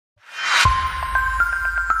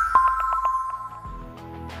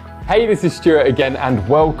Hey, this is Stuart again, and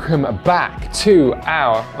welcome back to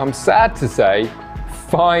our, I'm sad to say,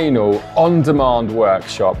 final on-demand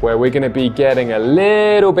workshop where we're going to be getting a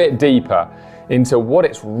little bit deeper into what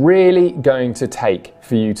it's really going to take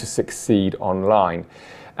for you to succeed online.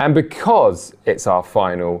 And because it's our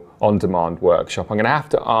final on-demand workshop, I'm going to have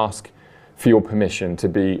to ask for your permission to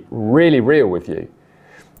be really real with you.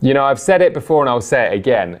 You know, I've said it before and I'll say it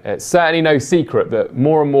again. It's certainly no secret that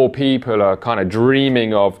more and more people are kind of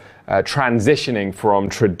dreaming of transitioning from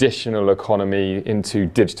traditional economy into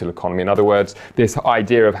digital economy. In other words, this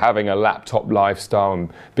idea of having a laptop lifestyle and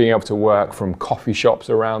being able to work from coffee shops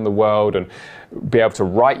around the world and be able to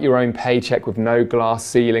write your own paycheck with no glass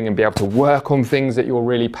ceiling and be able to work on things that you're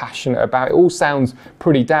really passionate about. It all sounds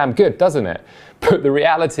pretty damn good, doesn't it? But the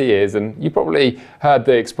reality is, and you probably heard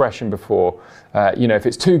the expression before, you know, if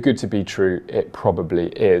it's too good to be true, it probably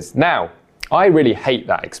is. Now, I really hate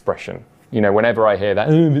that expression. You know, whenever I hear that,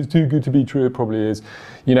 oh, if it's too good to be true, it probably is.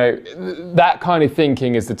 You know, that kind of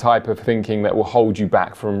thinking is the type of thinking that will hold you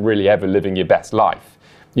back from really ever living your best life.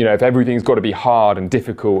 You know, if everything's got to be hard and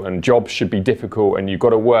difficult and jobs should be difficult and you've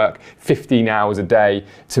got to work 15 hours a day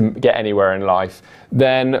to get anywhere in life,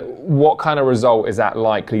 then what kind of result is that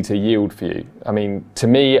likely to yield for you? I mean, to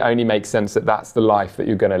me, it only makes sense that that's the life that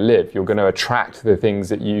you're going to live. You're going to attract the things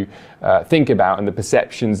that you think about and the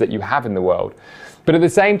perceptions that you have in the world. But at the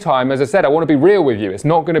same time, as I said, I want to be real with you. It's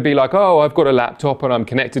not going to be like, oh, I've got a laptop and I'm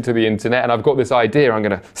connected to the internet and I've got this idea, I'm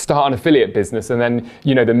going to start an affiliate business and then,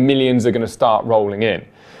 you know, the millions are going to start rolling in.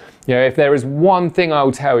 You know, if there is one thing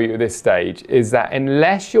I'll tell you at this stage is that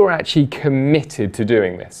unless you're actually committed to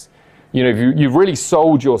doing this, you know, if you've really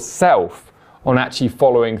sold yourself on actually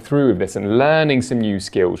following through with this and learning some new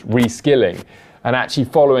skills, reskilling and actually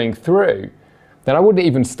following through, then I wouldn't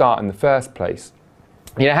even start in the first place.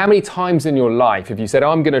 You know, how many times in your life have you said,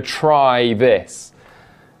 oh, I'm going to try this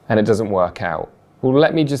and it doesn't work out? Well,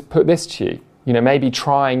 let me just put this to you. You know, maybe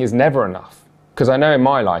trying is never enough, because I know in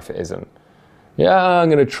my life it isn't. Yeah, I'm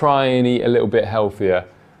going to try and eat a little bit healthier.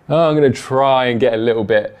 Oh, I'm going to try and get a little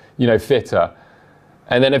bit, you know, fitter.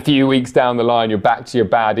 And then a few weeks down the line, you're back to your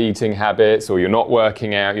bad eating habits, or you're not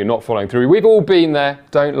working out, you're not following through. We've all been there,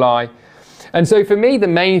 don't lie. And so for me, the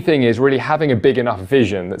main thing is really having a big enough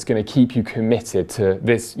vision that's going to keep you committed to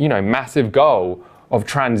this, you know, massive goal of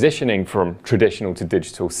transitioning from traditional to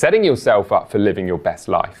digital, setting yourself up for living your best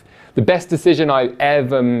life. The best decision I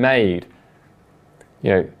ever made,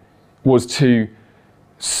 you know, was to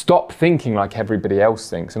stop thinking like everybody else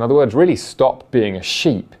thinks. In other words, really stop being a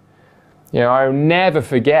sheep. You know, I'll never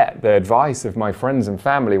forget the advice of my friends and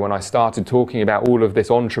family when I started talking about all of this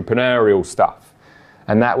entrepreneurial stuff.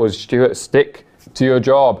 And that was, Stuart, stick to your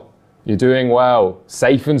job. You're doing well,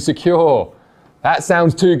 safe and secure. That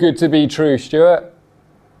sounds too good to be true, Stuart.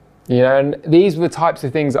 You know, and these were the types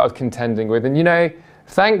of things that I was contending with. And, you know,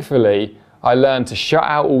 thankfully, I learned to shut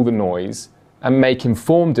out all the noise and make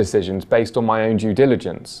informed decisions based on my own due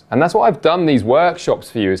diligence. And that's what I've done these workshops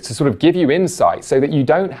for you, is to sort of give you insight so that you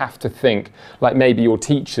don't have to think like maybe your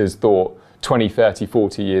teachers thought 20, 30,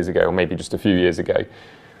 40 years ago, or maybe just a few years ago.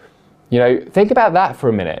 You know, think about that for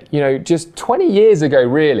a minute. You know, just 20 years ago,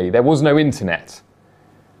 really, there was no internet.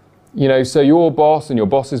 You know, so your boss and your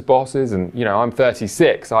boss's bosses, and, you know, I'm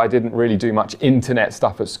 36, I didn't really do much internet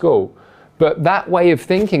stuff at school. But that way of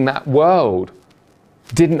thinking, that world,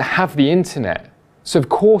 didn't have the internet. So of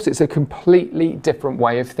course it's a completely different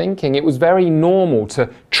way of thinking. It was very normal to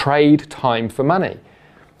trade time for money.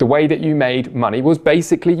 The way that you made money was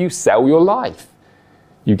basically you sell your life.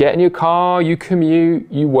 You get in your car, you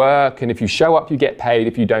commute, you work, and if you show up, you get paid.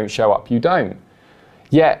 If you don't show up, you don't.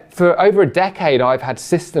 Yet for over a decade, I've had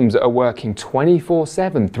systems that are working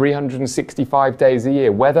 24/7, 365 days a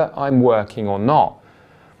year, whether I'm working or not.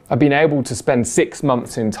 I've been able to spend 6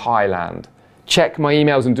 months in Thailand, check my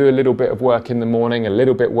emails and do a little bit of work in the morning, a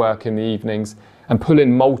little bit work in the evenings, and pull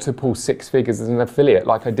in multiple six figures as an affiliate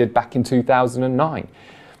like I did back in 2009.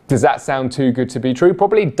 Does that sound too good to be true?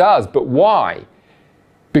 Probably does, but why?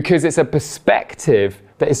 Because it's a perspective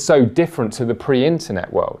that is so different to the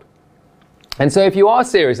pre-internet world. And so if you are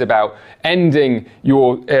serious about ending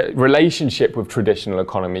your relationship with traditional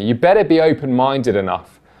economy, you better be open-minded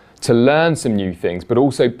enough to learn some new things, but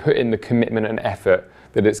also put in the commitment and effort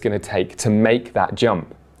that it's going to take to make that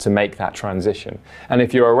jump, to make that transition. And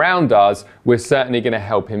if you're around us, we're certainly going to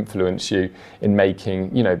help influence you in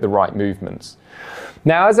making, you know, the right movements.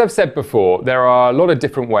 Now, as I've said before, there are a lot of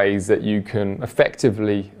different ways that you can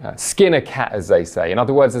effectively skin a cat, as they say. In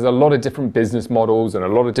other words, there's a lot of different business models and a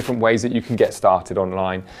lot of different ways that you can get started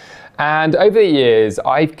online. And over the years,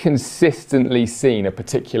 I've consistently seen a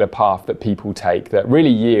particular path that people take that really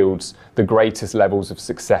yields the greatest levels of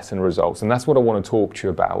success and results. And that's what I want to talk to you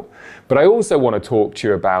about. But I also want to talk to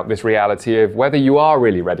you about this reality of whether you are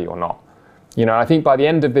really ready or not. You know, I think by the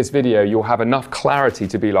end of this video, you'll have enough clarity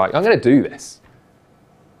to be like, I'm going to do this.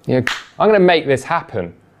 You know, I'm going to make this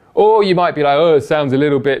happen. Or you might be like, oh, it sounds a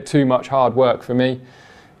little bit too much hard work for me.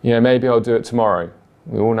 You know, maybe I'll do it tomorrow.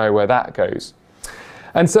 We all know where that goes.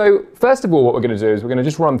 And so, first of all, what we're going to do is we're going to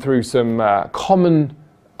just run through some common,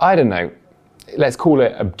 I don't know, let's call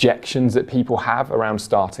it objections that people have around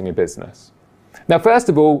starting a business. Now, first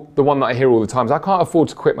of all, the one that I hear all the time is I can't afford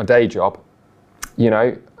to quit my day job. You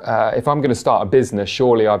know, if I'm going to start a business,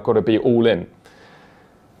 surely I've got to be all in.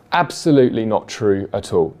 Absolutely not true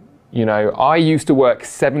at all. You know, I used to work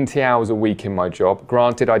 70 hours a week in my job.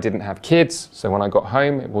 Granted, I didn't have kids, so when I got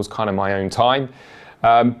home, it was kind of my own time.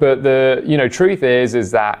 But the truth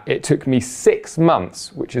is that it took me 6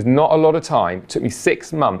 months, which is not a lot of time. It took me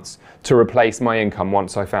 6 months to replace my income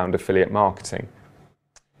once I found affiliate marketing.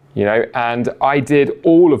 You know, and I did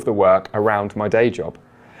all of the work around my day job.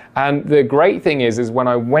 And the great thing is when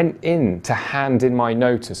I went in to hand in my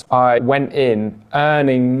notice, I went in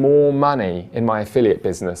earning more money in my affiliate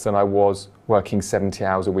business than I was working 70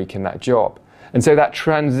 hours a week in that job. And so that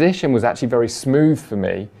transition was actually very smooth for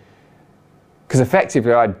me, because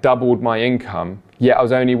effectively I doubled my income, yet I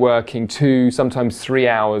was only working 2, sometimes 3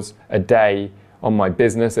 hours a day on my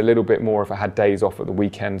business, a little bit more if I had days off at the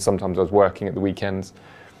weekend. Sometimes I was working at the weekends.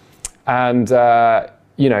 And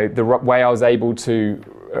you know, the way I was able to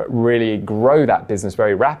really grow that business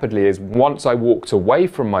very rapidly is once I walked away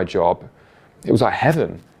from my job, it was like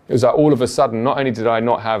heaven. It was like all of a sudden, not only did I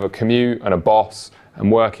not have a commute and a boss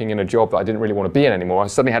and working in a job that I didn't really want to be in anymore, I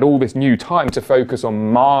suddenly had all this new time to focus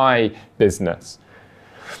on my business.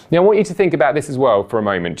 Now, I want you to think about this as well for a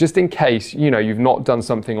moment, just in case, you know, you've not done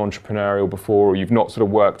something entrepreneurial before, or you've not sort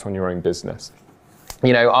of worked on your own business.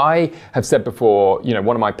 You know, I have said before, you know,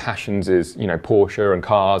 one of my passions is, you know, Porsche and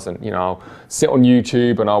cars, and, you know, I'll sit on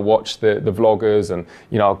YouTube and I'll watch the vloggers, and,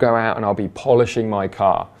 you know, I'll go out and I'll be polishing my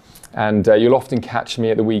car. And you'll often catch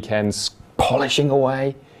me at the weekends polishing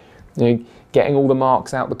away, you know, getting all the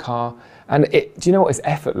marks out the car. And do you know what? It's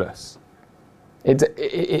effortless.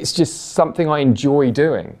 It's just something I enjoy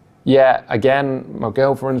doing. Yeah, again, my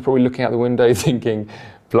girlfriend's probably looking out the window thinking,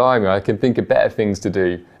 blimey, I can think of better things to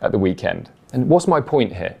do at the weekend. And what's my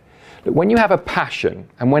point here? Look, when you have a passion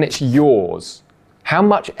and when it's yours, how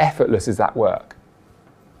much effortless is that work?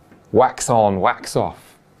 Wax on, wax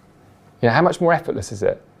off. You know, how much more effortless is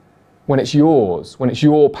it? When it's yours, when it's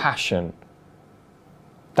your passion.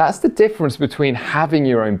 That's the difference between having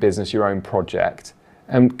your own business, your own project,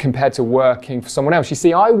 and compared to working for someone else. You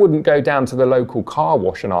see, I wouldn't go down to the local car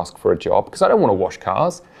wash and ask for a job because I don't want to wash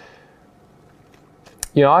cars.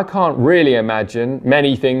 You know, I can't really imagine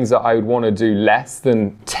many things that I would want to do less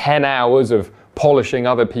than 10 hours of polishing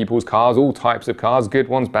other people's cars, all types of cars, good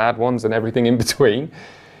ones, bad ones, and everything in between.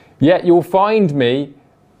 Yet you'll find me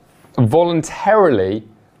voluntarily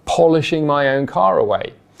polishing my own car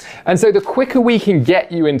away. And so the quicker we can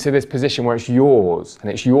get you into this position where it's yours and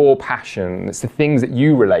it's your passion, it's the things that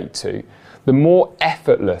you relate to, the more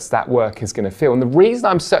effortless that work is going to feel. And the reason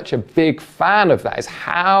I'm such a big fan of that is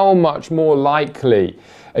how much more likely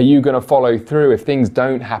are you going to follow through if things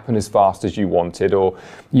don't happen as fast as you wanted, or,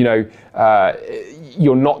 you know,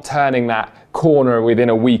 you're not turning that corner within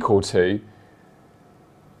a week or two,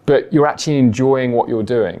 but you're actually enjoying what you're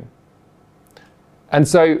doing. And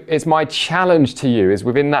so it's my challenge to you is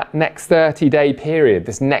within that next 30-day period,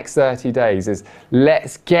 this next 30 days, is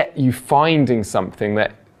let's get you finding something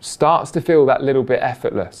that starts to feel that little bit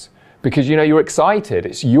effortless, because, you know, you're excited,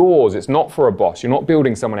 it's yours, it's not for a boss, you're not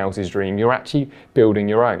building someone else's dream, you're actually building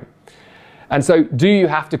your own. And so do you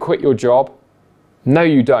have to quit your job? No,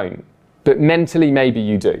 you don't, but mentally maybe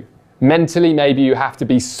you do. Mentally maybe you have to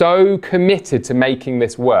be so committed to making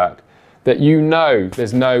this work that you know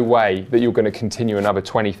there's no way that you're going to continue another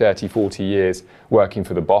 20, 30, 40 years working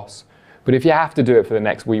for the boss. But if you have to do it for the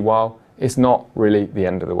next wee while, it's not really the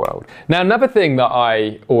end of the world. Now, another thing that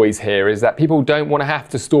I always hear is that people don't want to have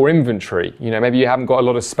to store inventory. You know, maybe you haven't got a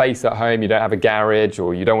lot of space at home, you don't have a garage,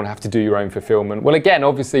 or you don't want to have to do your own fulfillment. Well, again,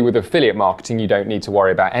 obviously with affiliate marketing, you don't need to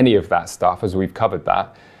worry about any of that stuff, as we've covered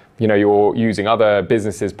that. You know, you're using other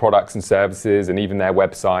businesses' products and services, and even their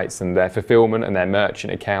websites and their fulfillment and their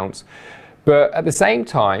merchant accounts. But at the same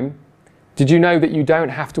time, did you know that you don't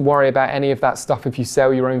have to worry about any of that stuff if you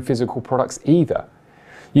sell your own physical products either?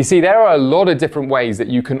 You see, there are a lot of different ways that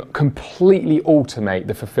you can completely automate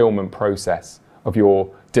the fulfillment process of your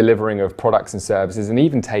delivering of products and services, and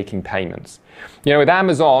even taking payments. You know, with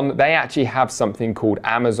Amazon, they actually have something called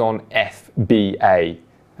Amazon FBA,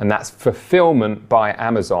 and that's Fulfillment by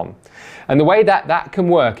Amazon. And the way that can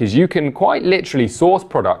work is you can quite literally source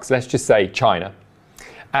products, let's just say China,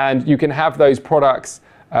 and you can have those products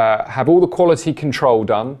have all the quality control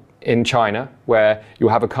done in China, where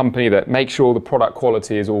you'll have a company that makes sure the product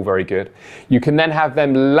quality is all very good. You can then have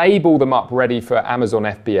them label them up ready for Amazon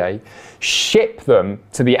FBA, ship them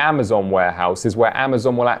to the Amazon warehouses where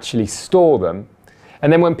Amazon will actually store them.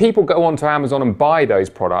 And then when people go onto Amazon and buy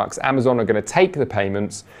those products, Amazon are going to take the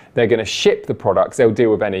payments, they're going to ship the products, they'll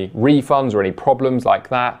deal with any refunds or any problems like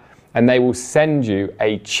that, and they will send you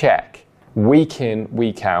a check week in,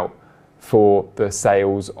 week out for the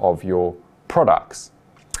sales of your products.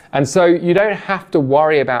 And so you don't have to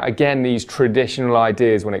worry about, again, these traditional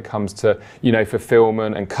ideas when it comes to, you know,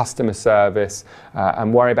 fulfillment and customer service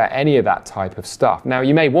and worry about any of that type of stuff. Now,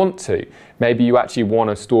 you may want to. Maybe you actually want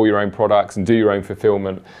to store your own products and do your own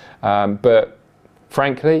fulfillment. But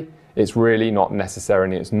frankly, it's really not necessary,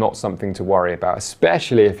 and it's not something to worry about,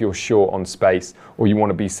 especially if you're short on space or you want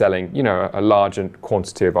to be selling, you know, a larger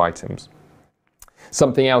quantity of items.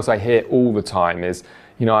 Something else I hear all the time is,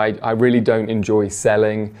 you know, I really don't enjoy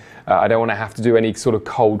selling. I don't want to have to do any sort of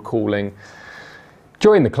cold calling.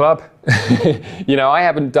 Join the club. You know, I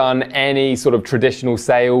haven't done any sort of traditional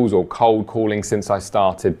sales or cold calling since I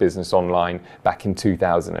started Business Online back in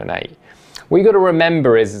 2008. What you got to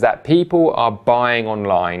remember is that people are buying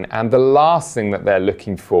online, and the last thing that they're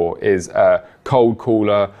looking for is a cold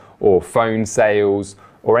caller or phone sales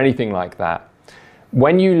or anything like that.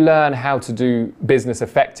 When you learn how to do business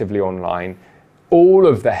effectively online, all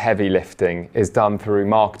of the heavy lifting is done through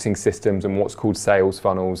marketing systems and what's called sales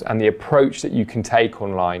funnels, and the approach that you can take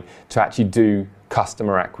online to actually do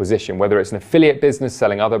customer acquisition, whether it's an affiliate business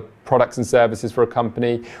selling other products and services for a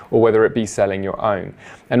company, or whether it be selling your own.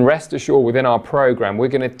 And rest assured, within our program, we're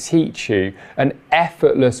going to teach you an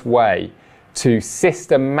effortless way to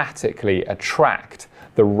systematically attract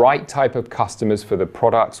the right type of customers for the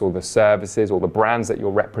products or the services or the brands that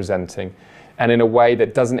you're representing, and in a way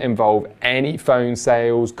that doesn't involve any phone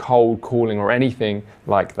sales, cold calling, or anything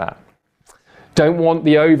like that. Don't want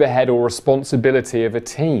the overhead or responsibility of a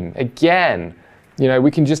team. Again, you know,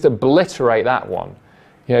 we can just obliterate that one.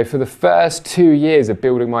 You know, for the first 2 years of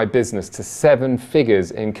building my business to 7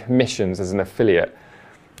 figures in commissions as an affiliate,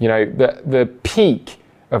 you know, the peak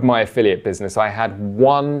of my affiliate business, I had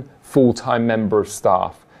 1 full-time member of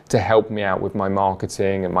staff to help me out with my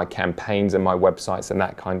marketing and my campaigns and my websites and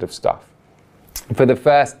that kind of stuff. For the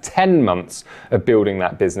first 10 months of building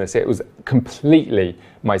that business, it was completely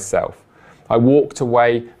myself. I walked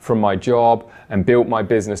away from my job and built my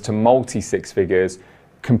business to multi-6 figures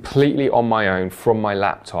completely on my own from my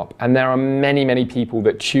laptop. And there are many, many people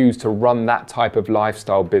that choose to run that type of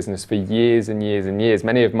lifestyle business for years and years and years.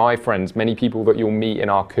 Many of my friends, many people that you'll meet in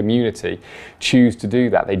our community choose to do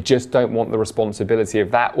that. They just don't want the responsibility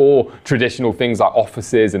of that or traditional things like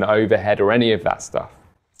offices and overhead or any of that stuff.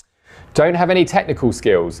 Don't have any technical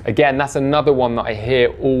skills. Again, that's another one that I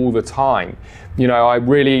hear all the time. You know,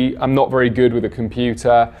 I'm not very good with a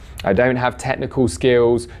computer. I don't have technical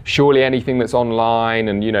skills. Surely anything that's online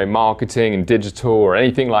and, you know, marketing and digital or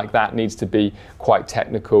anything like that needs to be quite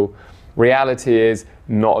technical. Reality is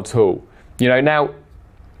not at all. You know, now,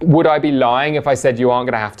 would I be lying if I said you aren't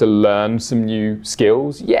going to have to learn some new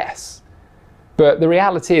skills? Yes. But the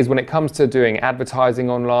reality is, when it comes to doing advertising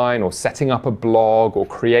online or setting up a blog or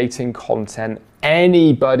creating content,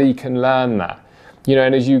 anybody can learn that. You know,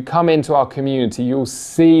 and as you come into our community, you'll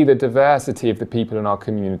see the diversity of the people in our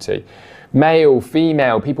community. Male,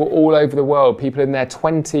 female, people all over the world, people in their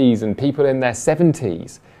 20s and people in their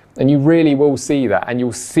 70s. And you really will see that, and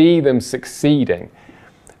you'll see them succeeding.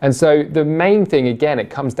 And so the main thing, again, it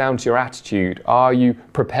comes down to your attitude. Are you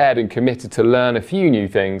prepared and committed to learn a few new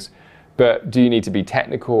things? But do you need to be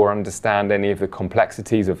technical or understand any of the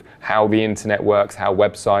complexities of how the internet works, how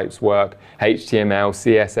websites work, HTML,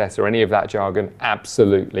 CSS, or any of that jargon?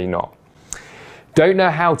 Absolutely not. Don't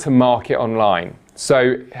know how to market online.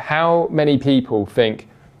 So how many people think,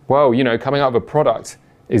 well, you know, coming up with a product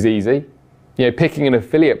is easy. You know, picking an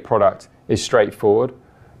affiliate product is straightforward.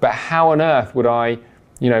 But how on earth would I,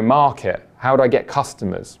 you know, market? How would I get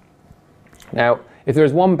customers? Now, if there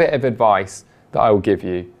is one bit of advice that I will give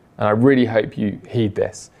you, and I really hope you heed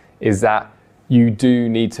this, is that you do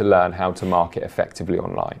need to learn how to market effectively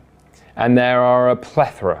online. And there are a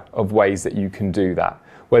plethora of ways that you can do that,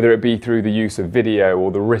 whether it be through the use of video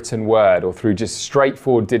or the written word or through just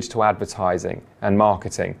straightforward digital advertising and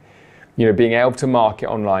marketing. being able to market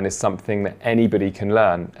online is something that anybody can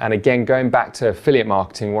learn. And again, going back to affiliate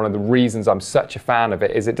marketing, one of the reasons I'm such a fan of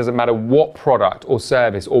it is it doesn't matter what product or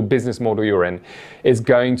service or business model you're in, it's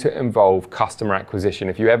going to involve customer acquisition.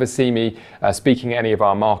 If you ever see me speaking at any of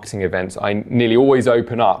our marketing events, I nearly always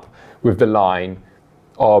open up with the line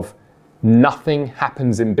of nothing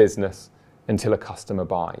happens in business until a customer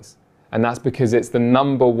buys. And that's because it's the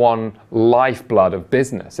number one lifeblood of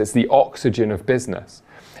business. It's the oxygen of business.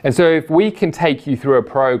 And so if we can take you through a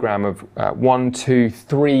program of 1, 2,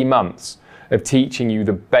 3 months of teaching you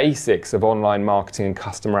the basics of online marketing and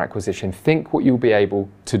customer acquisition, think what you'll be able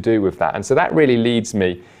to do with that. And so that really leads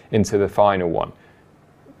me into the final one.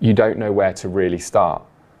 You don't know where to really start.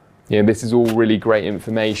 This is all really great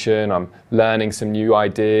information. I'm learning some new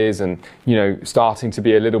ideas and, starting to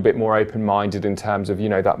be a little bit more open-minded in terms of,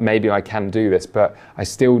 that maybe I can do this, but I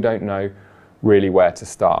still don't know really where to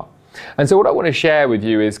start. And so what I want to share with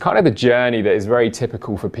you is kind of the journey that is very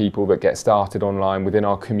typical for people that get started online within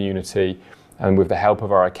our community and with the help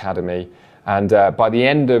of our academy. And by the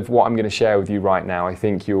end of what I'm going to share with you right now, I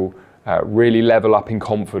think you'll really level up in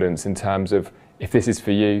confidence in terms of if this is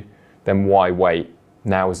for you, then why wait?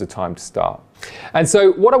 Now is the time to start. And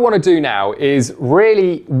so what I want to do now is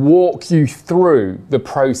really walk you through the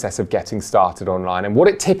process of getting started online and what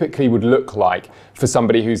it typically would look like for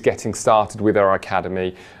somebody who's getting started with our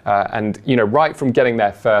academy, and right from getting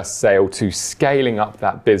their first sale to scaling up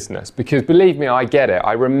that business. Because believe me, I get it.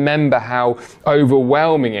 I remember how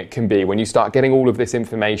overwhelming it can be when you start getting all of this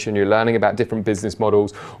information, you're learning about different business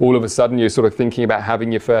models, all of a sudden you're sort of thinking about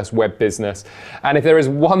having your first web business. And if there is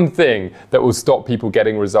one thing that will stop people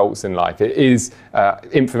getting results in life, it is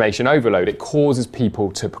information overload. It causes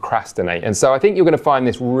people to procrastinate. And so I think you're going to find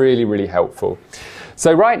this really, really helpful.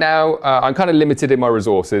 So right now, I'm kind of limited in my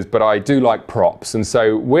resources, but I do like props. And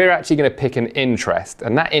so we're actually going to pick an interest,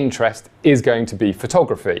 and that interest is going to be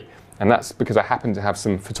photography. And that's because I happen to have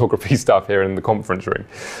some photography stuff here in the conference room.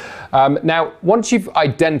 Now, once you've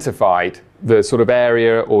identified the sort of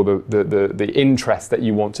area or the interest that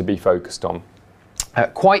you want to be focused on,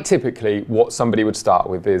 quite typically what somebody would start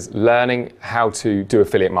with is learning how to do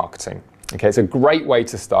affiliate marketing. Okay, it's a great way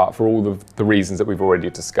to start for all of the reasons that we've already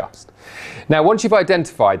discussed. Now, once you've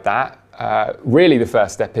identified that, really the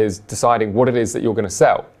first step is deciding what it is that you're going to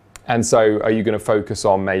sell. And so are you going to focus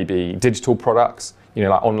on maybe digital products,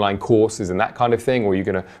 like online courses and that kind of thing, or are you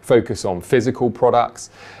going to focus on physical products?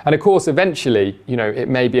 And of course, eventually, it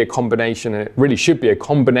may be a combination, and it really should be a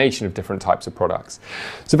combination of different types of products.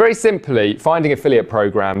 So very simply, finding affiliate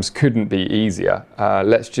programs couldn't be easier.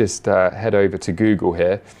 Let's just head over to Google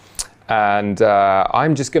here. And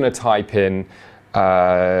I'm just going to type in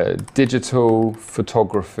digital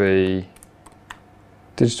photography.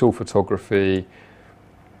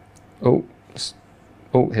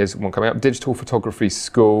 Oh, here's one coming up. Digital photography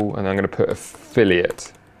school, and I'm going to put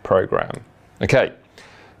affiliate program. Okay,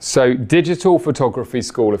 so digital photography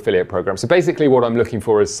school affiliate program. So basically what I'm looking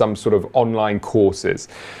for is some sort of online courses.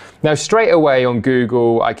 Now straight away on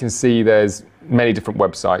Google, I can see there's many different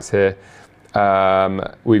websites here.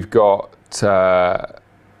 We've got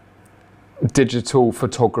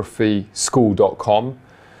digitalphotographyschool.com.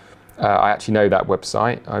 I actually know that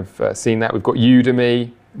website. I've seen that. We've got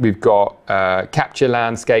Udemy. We've got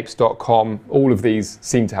capturelandscapes.com. All of these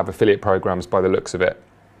seem to have affiliate programs by the looks of it.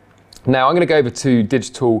 Now I'm going to go over to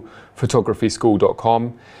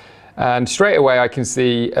digitalphotographyschool.com, and straight away I can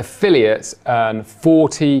see affiliates earn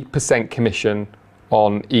 40% commission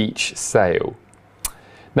on each sale.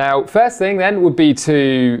 Now, first thing then would be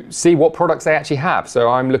to see what products they actually have. So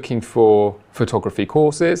I'm looking for photography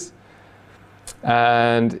courses,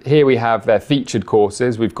 and here we have their featured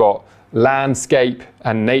courses. We've got landscape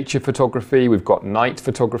and nature photography, we've got night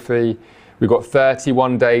photography, we've got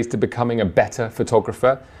 31 days to becoming a better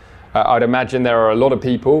photographer. I'd imagine there are a lot of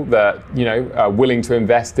people that are willing to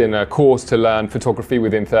invest in a course to learn photography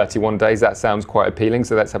within 31 days. That sounds quite appealing,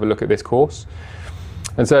 so let's have a look at this course.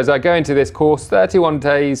 And so as I go into this course, 31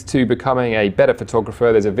 days to becoming a better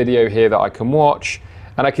photographer, there's a video here that I can watch,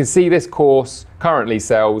 and I can see this course currently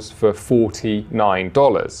sells for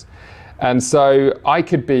 $49. And so I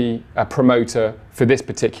could be a promoter for this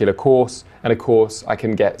particular course, and of course I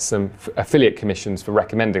can get some affiliate commissions for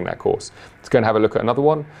recommending that course. Let's go and have a look at another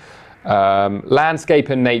one. Landscape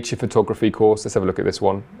and nature photography course. Let's have a look at this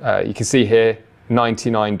one. You can see here,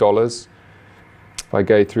 $99. If I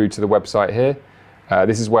go through to the website here,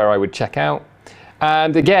 this is where I would check out.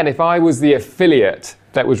 And again, if I was the affiliate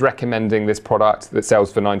that was recommending this product that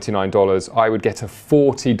sells for $99, I would get a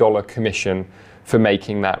 $40 commission for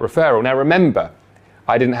making that referral. Now remember,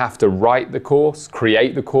 I didn't have to write the course,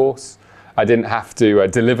 create the course. I didn't have to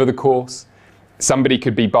deliver the course. Somebody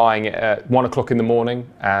could be buying it at 1 o'clock in the morning,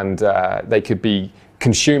 and they could be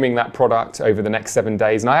consuming that product over the next 7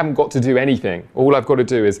 days, and I haven't got to do anything. All I've got to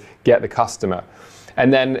do is get the customer.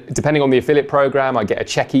 And then depending on the affiliate program, I get a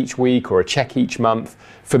check each week or a check each month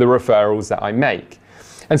for the referrals that I make.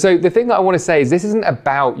 And so the thing that I want to say is this isn't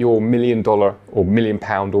about your $1 million or £1 million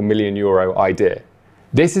or €1 million idea.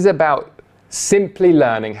 This is about simply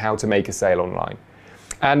learning how to make a sale online.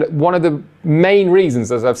 And one of the main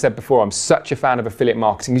reasons, as I've said before, I'm such a fan of affiliate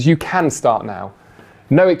marketing is you can start now.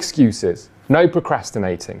 No excuses, no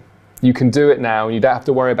procrastinating. You can do it now and you don't have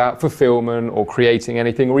to worry about fulfillment or creating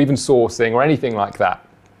anything or even sourcing or anything like that.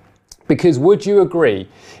 Because would you agree,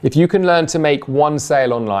 if you can learn to make 1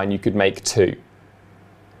 sale online, you could make 2.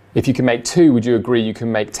 If you can make 2, would you agree you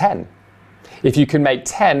can make 10? If you can make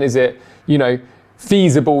 10, is it,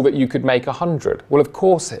 feasible that you could make 100? Well, of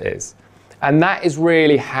course it is. And that is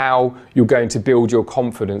really how you're going to build your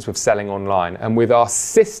confidence with selling online. And with our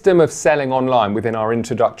system of selling online within our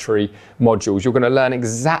introductory modules, you're going to learn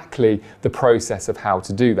exactly the process of how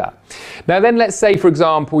to do that. Now then, let's say, for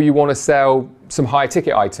example, you want to sell some high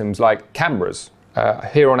ticket items like cameras.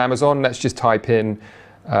 Here on Amazon, let's just type in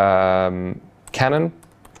Canon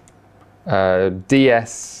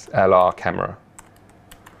DSLR camera.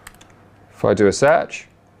 If I do a search,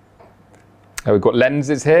 we've got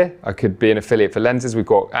lenses here. I could be an affiliate for lenses. We've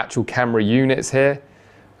got actual camera units here.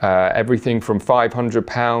 Everything from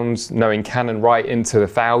 £500, knowing Canon, right into the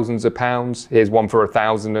thousands of pounds. Here's one for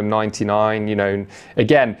 $1,099.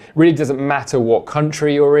 Again, really doesn't matter what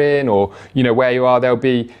country you're in or where you are. There'll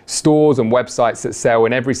be stores and websites that sell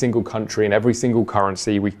in every single country and every single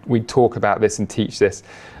currency. We talk about this and teach this.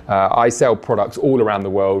 I sell products all around the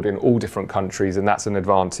world in all different countries, and that's an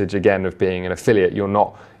advantage again of being an affiliate. You're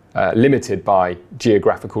not limited by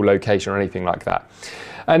geographical location or anything like that.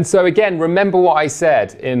 And so again, remember what I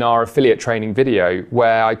said in our affiliate training video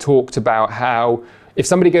where I talked about how if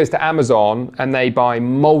somebody goes to Amazon and they buy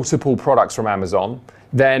multiple products from Amazon,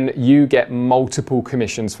 then you get multiple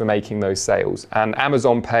commissions for making those sales. And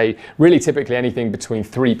Amazon pay really typically anything between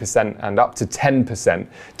 3% and up to 10%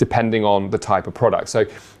 depending on the type of product. So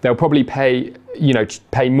they'll probably pay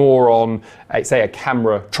more on, say, a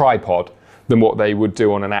camera tripod than what they would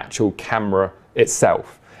do on an actual camera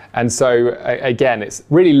itself. And so again, it's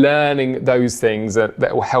really learning those things that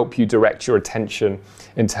will help you direct your attention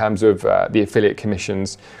in terms of the affiliate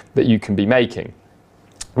commissions that you can be making.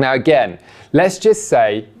 Now again, let's just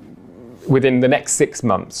say within the next 6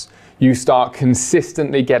 months, you start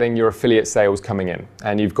consistently getting your affiliate sales coming in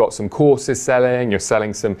and you've got some courses selling, you're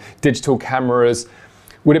selling some digital cameras.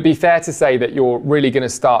 Would it be fair to say that you're really going to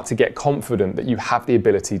start to get confident that you have the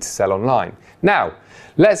ability to sell online? Now,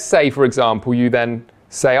 let's say, for example, you then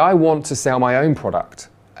say, I want to sell my own product.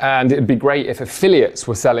 And it'd be great if affiliates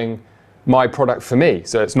were selling my product for me.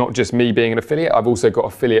 So it's not just me being an affiliate, I've also got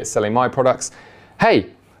affiliates selling my products.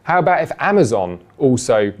 Hey, how about if Amazon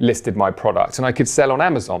also listed my product and I could sell on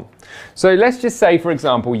Amazon? So let's just say, for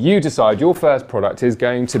example, you decide your first product is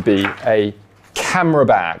going to be a camera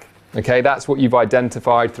bag. Okay, that's what you've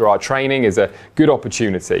identified through our training is a good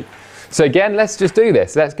opportunity. So again, let's just do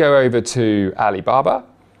this. Let's go over to Alibaba.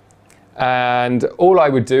 And all I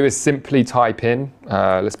would do is simply type in,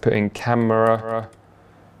 let's put in camera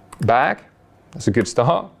bag. That's a good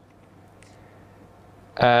start.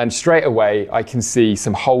 And straight away, I can see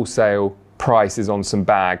some wholesale prices on some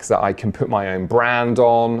bags that I can put my own brand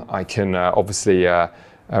on. I can obviously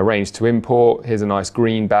arrange to import. Here's a nice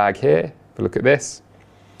green bag here. Have a look at this.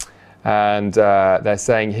 And they're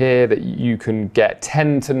saying here that you can get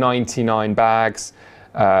 10 to 99 bags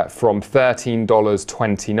from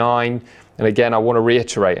 $13.29. And again, I want to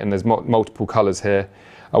reiterate, and there's multiple colors here,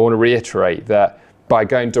 I want to reiterate that by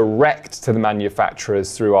going direct to the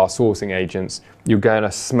manufacturers through our sourcing agents, you're going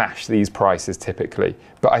to smash these prices typically.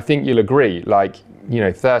 But I think you'll agree, like,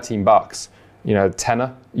 13 bucks,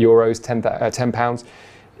 €10, 10 pounds,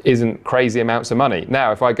 isn't crazy amounts of money.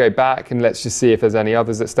 Now, if I go back and let's just see if there's any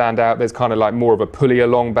others that stand out, there's kind of like more of a pulley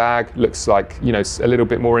along bag, looks like, a little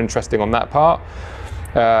bit more interesting on that part.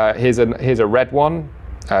 Here's a red one.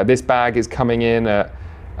 This bag is coming in at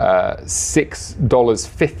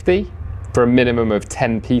 $6.50 for a minimum of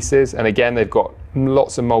 10 pieces. And again, they've got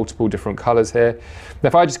lots of multiple different colors here. Now,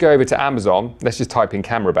 if I just go over to Amazon, let's just type in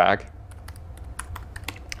camera bag.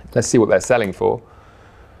 Let's see what they're selling for.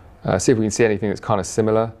 See if we can see anything that's kind of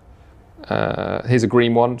similar. Here's a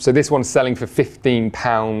green one. So this one's selling for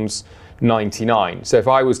 £15.99. So if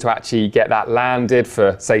I was to actually get that landed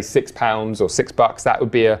for, say, £6 or $6, that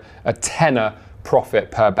would be a tenner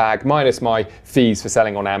profit per bag, minus my fees for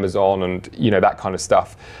selling on Amazon and that kind of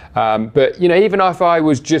stuff. But even if I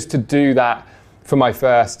was just to do that for my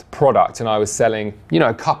first product and I was selling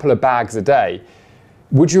a couple of bags a day,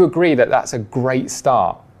 would you agree that that's a great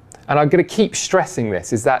start? And I'm going to keep stressing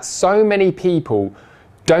this, is that so many people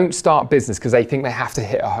don't start business because they think they have to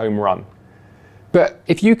hit a home run. But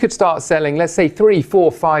if you could start selling, let's say 3,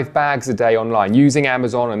 4, 5 bags a day online using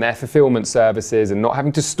Amazon and their fulfillment services and not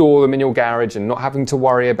having to store them in your garage and not having to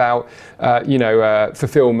worry about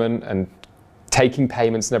fulfillment and taking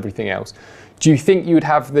payments and everything else, do you think you would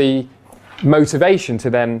have the motivation to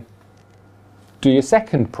then do your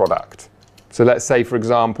second product? So let's say, for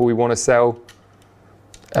example, we want to sell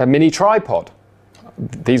a mini tripod.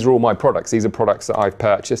 These are all my products. These are products that I've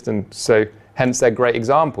purchased, and so hence they're great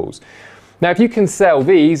examples. Now, if you can sell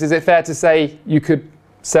these, is it fair to say you could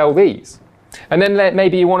sell these? And then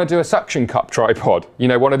maybe you want to do a suction cup tripod,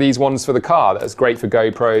 one of these ones for the car that's great for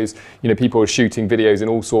GoPros. People are shooting videos in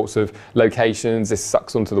all sorts of locations. This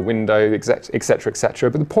sucks onto the window, etc., etc.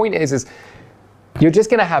 But the point is you're just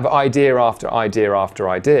going to have idea after idea after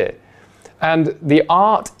idea. And the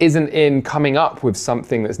art isn't in coming up with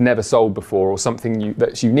something that's never sold before or something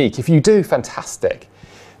that's unique. If you do, fantastic.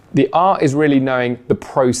 The art is really knowing the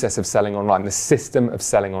process of selling online, the system of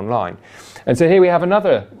selling online. And so here we have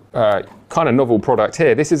another kind of novel product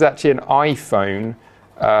here. This is actually an iPhone.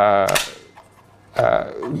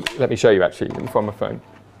 Let me show you actually from my phone.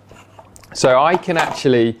 So I can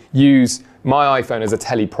actually use my iPhone as a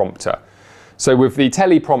teleprompter. So with the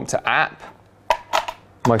teleprompter app,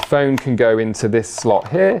 my phone can go into this slot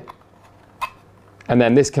here, and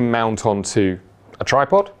then this can mount onto a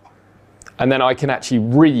tripod. And then I can actually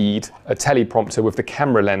read a teleprompter with the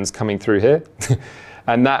camera lens coming through here.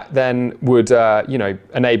 And that then would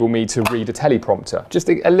enable me to read a teleprompter. Just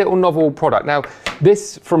a little novel product. Now,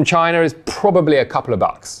 this from China is probably a couple of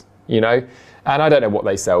bucks, and I don't know what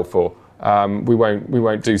they sell for. We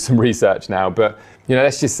won't do some research now, but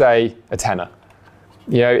let's just say a tenner.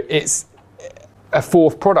 It's a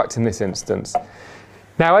fourth product in this instance.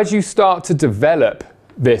 Now, as you start to develop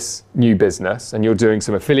this new business and you're doing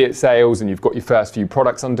some affiliate sales and you've got your first few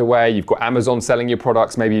products underway, you've got Amazon selling your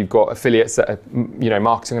products, maybe you've got affiliates that are,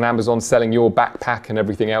 marketing on Amazon selling your backpack and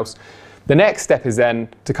everything else. The next step is then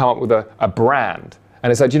to come up with a brand.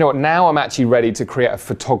 And it's like, what, now I'm actually ready to create a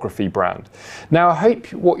photography brand. Now, I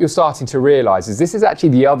hope what you're starting to realize is this is actually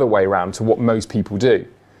the other way around to what most people do.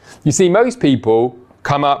 You see, most people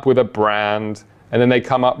come up with a brand, and then they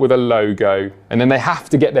come up with a logo, and then they have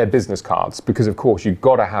to get their business cards, because of course you've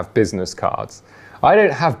got to have business cards. I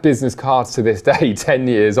don't have business cards to this day, 10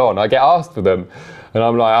 years on. I get asked for them, and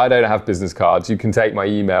I'm like, I don't have business cards. You can take my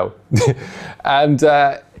email. And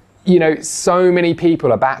so many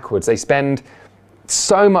people are backwards. They spend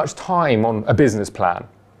so much time on a business plan.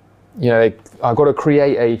 I've got to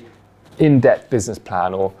create a in-depth business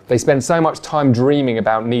plan, or they spend so much time dreaming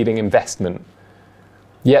about needing investment.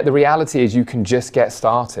 Yet the reality is you can just get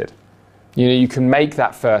started. You can make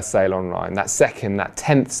that first sale online, that second, that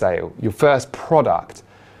 10th sale, your first product.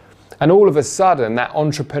 And all of a sudden that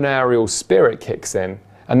entrepreneurial spirit kicks in,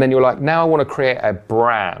 and then you're like, now I want to create a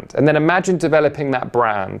brand. And then imagine developing that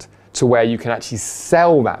brand to where you can actually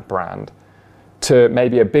sell that brand to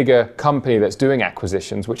maybe a bigger company that's doing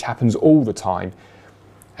acquisitions, which happens all the time.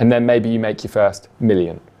 And then maybe you make your first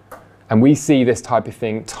million. And we see this type of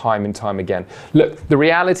thing time and time again. Look, the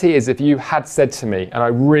reality is if you had said to me, and I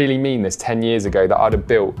really mean this 10 years ago, that I'd have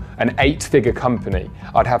built an 8-figure company,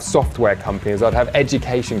 I'd have software companies, I'd have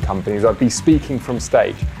education companies, I'd be speaking from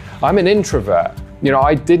stage. I'm an introvert.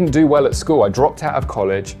 I didn't do well at school. I dropped out of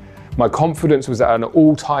college. My confidence was at an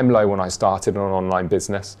all-time low when I started an online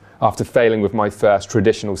business after failing with my first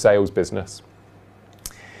traditional sales business.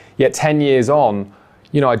 Yet 10 years on,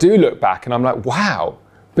 I do look back and I'm like, wow.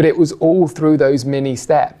 But it was all through those mini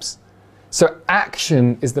steps. So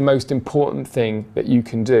action is the most important thing that you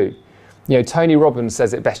can do. Tony Robbins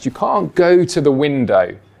says it best. You can't go to the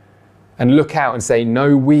window and look out and say,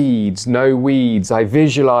 no weeds, no weeds. I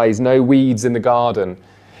visualize no weeds in the garden.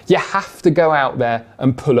 You have to go out there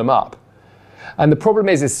and pull them up. And the problem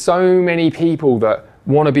is there's so many people that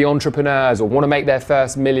want to be entrepreneurs or want to make their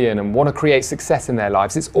first million and want to create success in their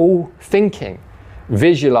lives. It's all thinking.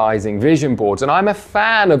 Visualizing, vision boards. And I'm a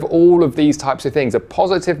fan of all of these types of things. A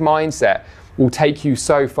positive mindset will take you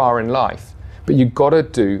so far in life, but you've got to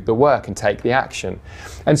do the work and take the action.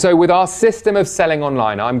 And so with our system of selling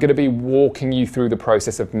online, I'm going to be walking you through the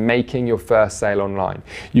process of making your first sale online.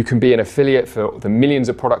 You can be an affiliate for the millions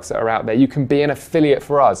of products that are out there. You can be an affiliate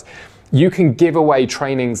for us. You can give away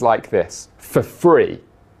trainings like this for free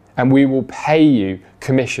And we will pay you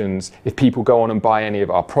commissions if people go on and buy any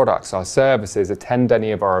of our products, our services, attend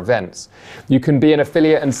any of our events. You can be an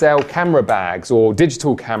affiliate and sell camera bags or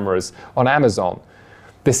digital cameras on Amazon.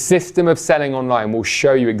 The system of selling online will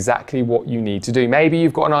show you exactly what you need to do. Maybe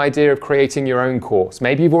you've got an idea of creating your own course.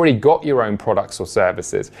 Maybe you've already got your own products or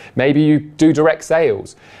services. Maybe you do direct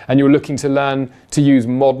sales and you're looking to learn to use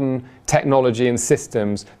modern technology and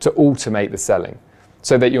systems to automate the selling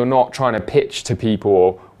so that you're not trying to pitch to people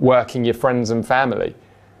or working your friends and family.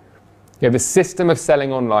 The system of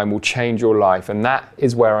selling online will change your life, and that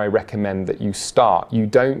is where I recommend that you start. You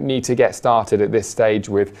don't need to get started at this stage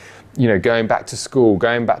with, going back to school,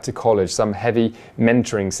 going back to college, some heavy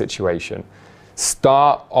mentoring situation.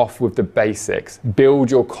 Start off with the basics, build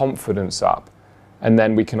your confidence up, and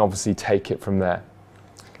then we can obviously take it from there.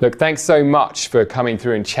 Look, thanks so much for coming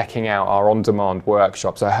through and checking out our on-demand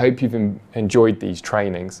workshops. I hope you've enjoyed these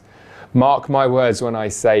trainings. Mark my words when I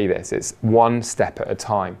say this, it's one step at a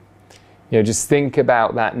time. Just think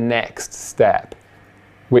about that next step,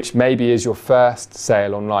 which maybe is your first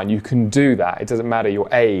sale online. You can do that. It doesn't matter your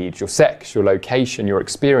age, your sex, your location, your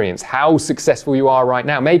experience, how successful you are right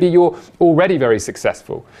now. Maybe you're already very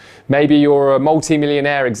successful. Maybe you're a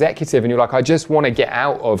multi-millionaire executive and you're like, I just want to get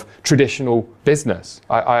out of traditional business.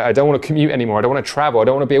 I don't want to commute anymore. I don't want to travel. I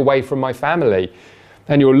don't want to be away from my family.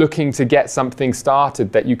 And you're looking to get something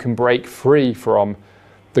started that you can break free from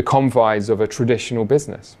the confines of a traditional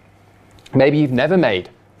business. Maybe you've never made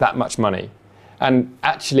that much money and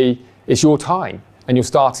actually it's your time and you're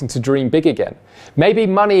starting to dream big again. Maybe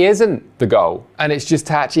money isn't the goal and it's just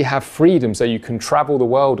to actually have freedom so you can travel the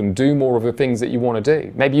world and do more of the things that you want to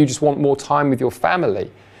do. Maybe you just want more time with your family.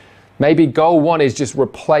 Maybe goal one is just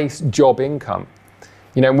replace job income.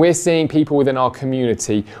 We're seeing people within our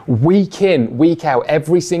community week in, week out,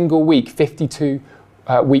 every single week, 52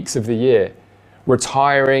 weeks of the year,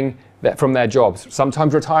 retiring from their jobs,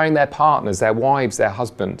 sometimes retiring their partners, their wives, their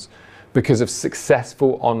husbands, because of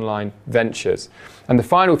successful online ventures. And the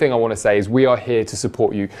final thing I want to say is we are here to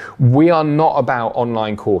support you. We are not about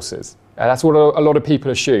online courses. That's what a lot of people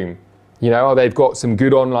assume. They've got some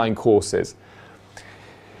good online courses.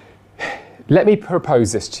 Let me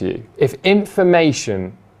propose this to you. If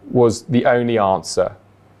information was the only answer,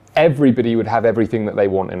 everybody would have everything that they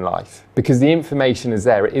want in life because the information is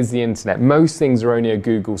there. It is the internet. Most things are only a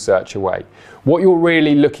Google search away. What you're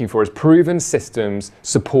really looking for is proven systems,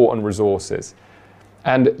 support and resources.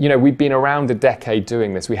 And we've been around a decade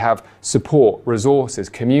doing this. We have support, resources,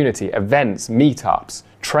 community, events, meetups,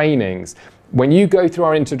 trainings. When you go through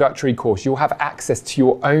our introductory course, you'll have access to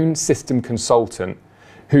your own system consultant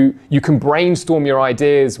who you can brainstorm your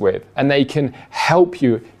ideas with, and they can help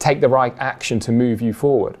you take the right action to move you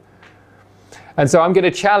forward. And so I'm going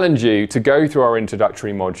to challenge you to go through our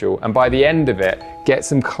introductory module and by the end of it, get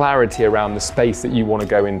some clarity around the space that you want to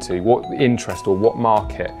go into, what interest or what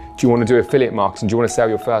market. Do you want to do affiliate marketing? Do you want to sell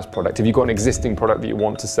your first product? Have you got an existing product that you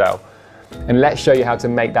want to sell? And let's show you how to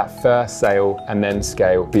make that first sale and then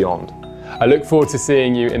scale beyond. I look forward to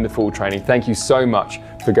seeing you in the full training. Thank you so much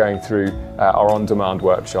for going through our on-demand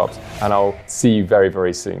workshops, and I'll see you very,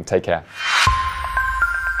 very soon. Take care.